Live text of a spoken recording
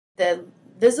the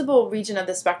visible region of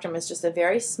the spectrum is just a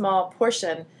very small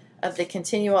portion of the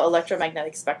continual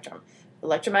electromagnetic spectrum.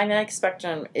 Electromagnetic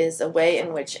spectrum is a way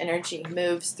in which energy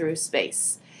moves through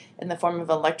space in the form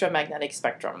of electromagnetic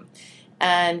spectrum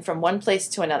and from one place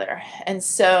to another. And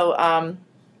so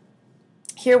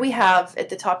here we have at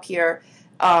the top here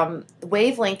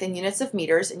wavelength in units of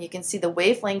meters, and you can see the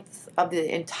wavelength of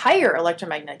the entire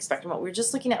electromagnetic spectrum. What we were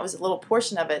just looking at was a little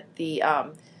portion of it,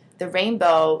 the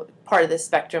rainbow part of the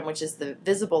spectrum, which is the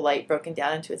visible light broken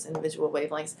down into its individual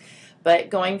wavelengths.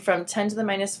 But going from 10 to the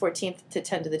minus 14th to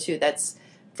 10 to the 2, that's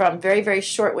from very, very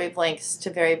short wavelengths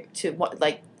to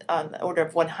like on the order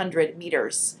of 100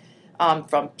 meters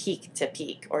from peak to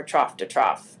peak or trough to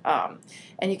trough.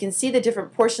 And you can see the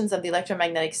different portions of the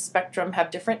electromagnetic spectrum have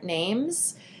different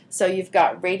names. So you've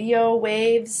got radio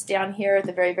waves down here,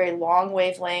 the very, very long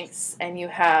wavelengths, and you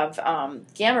have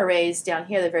gamma rays down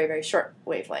here, the very, very short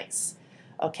wavelengths.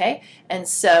 Okay, and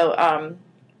so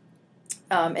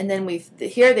and then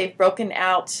here they've broken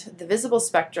out the visible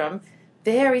spectrum,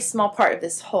 very small part of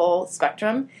this whole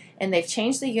spectrum, and they've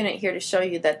changed the unit here to show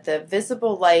you that the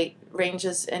visible light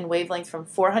ranges in wavelength from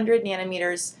 400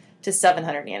 nanometers to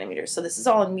 700 nanometers. So this is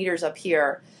all in meters up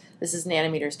here. This is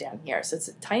nanometers down here. So it's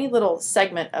a tiny little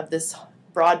segment of this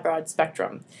broad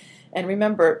spectrum. And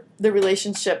remember the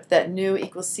relationship that nu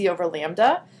equals c over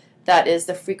lambda. That is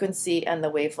the frequency and the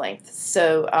wavelength.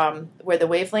 So where the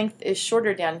wavelength is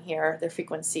shorter down here, the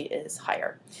frequency is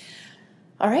higher.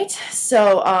 All right,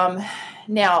 so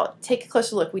now take a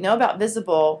closer look. We know about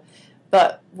visible,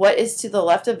 but what is to the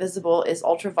left of visible is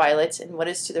ultraviolet, and what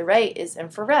is to the right is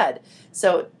infrared.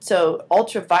 So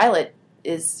ultraviolet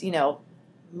is,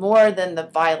 more than the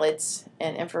violet,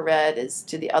 and infrared is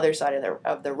to the other side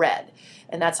of the red.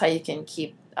 And that's how you can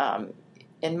keep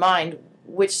in mind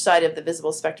which side of the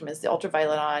visible spectrum is the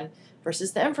ultraviolet on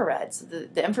versus the infrared. So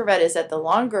the infrared is at the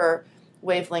longer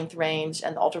wavelength range,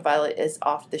 and the ultraviolet is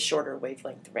off the shorter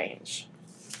wavelength range.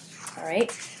 All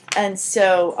right, and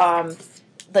so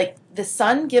like the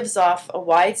sun gives off a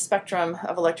wide spectrum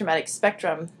of electromagnetic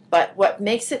spectrum, but what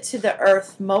makes it to the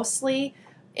Earth mostly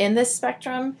in this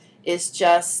spectrum is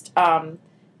just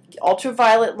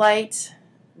ultraviolet light,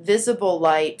 visible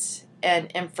light,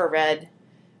 and infrared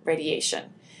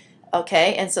radiation.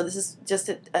 Okay, and so this is just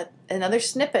another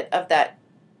snippet of that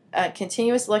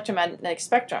continuous electromagnetic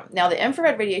spectrum. Now the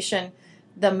infrared radiation,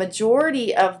 the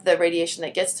majority of the radiation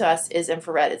that gets to us is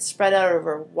infrared. It's spread out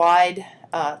over wide,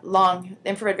 long.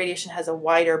 Infrared radiation has a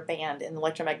wider band in the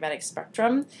electromagnetic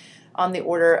spectrum, on the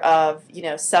order of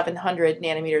 700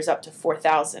 nanometers up to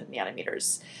 4,000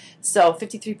 nanometers. So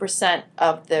 53%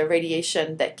 of the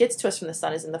radiation that gets to us from the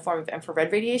sun is in the form of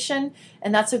infrared radiation,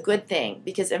 and that's a good thing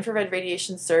because infrared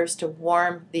radiation serves to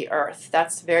warm the Earth.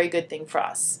 That's a very good thing for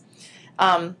us.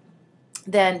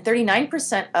 Then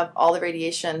 39% of all the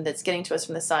radiation that's getting to us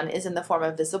from the sun is in the form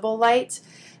of visible light,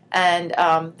 and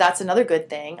that's another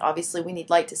good thing. Obviously, we need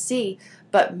light to see,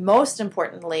 but most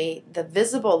importantly, the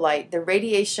visible light, the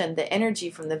radiation, the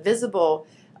energy from the visible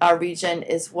region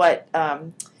is what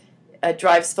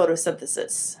drives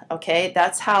photosynthesis. Okay,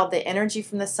 that's how the energy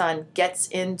from the sun gets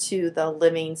into the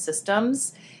living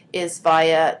systems, is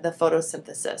via the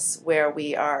photosynthesis, where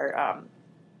we are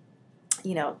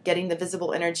getting the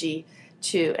visible energy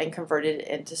and convert it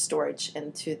into storage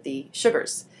into the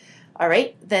sugars. All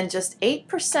right, then just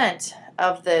 8%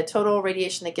 of the total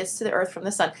radiation that gets to the Earth from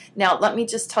the sun. Now, let me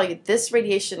just tell you, this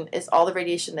radiation is all the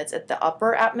radiation that's at the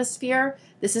upper atmosphere.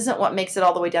 This isn't what makes it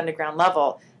all the way down to ground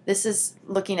level. This is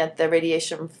looking at the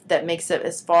radiation that makes it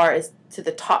as far as to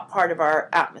the top part of our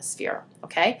atmosphere.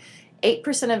 Okay,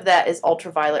 8% of that is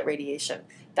ultraviolet radiation.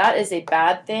 That is a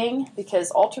bad thing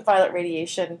because ultraviolet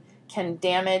radiation can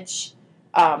damage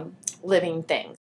living things.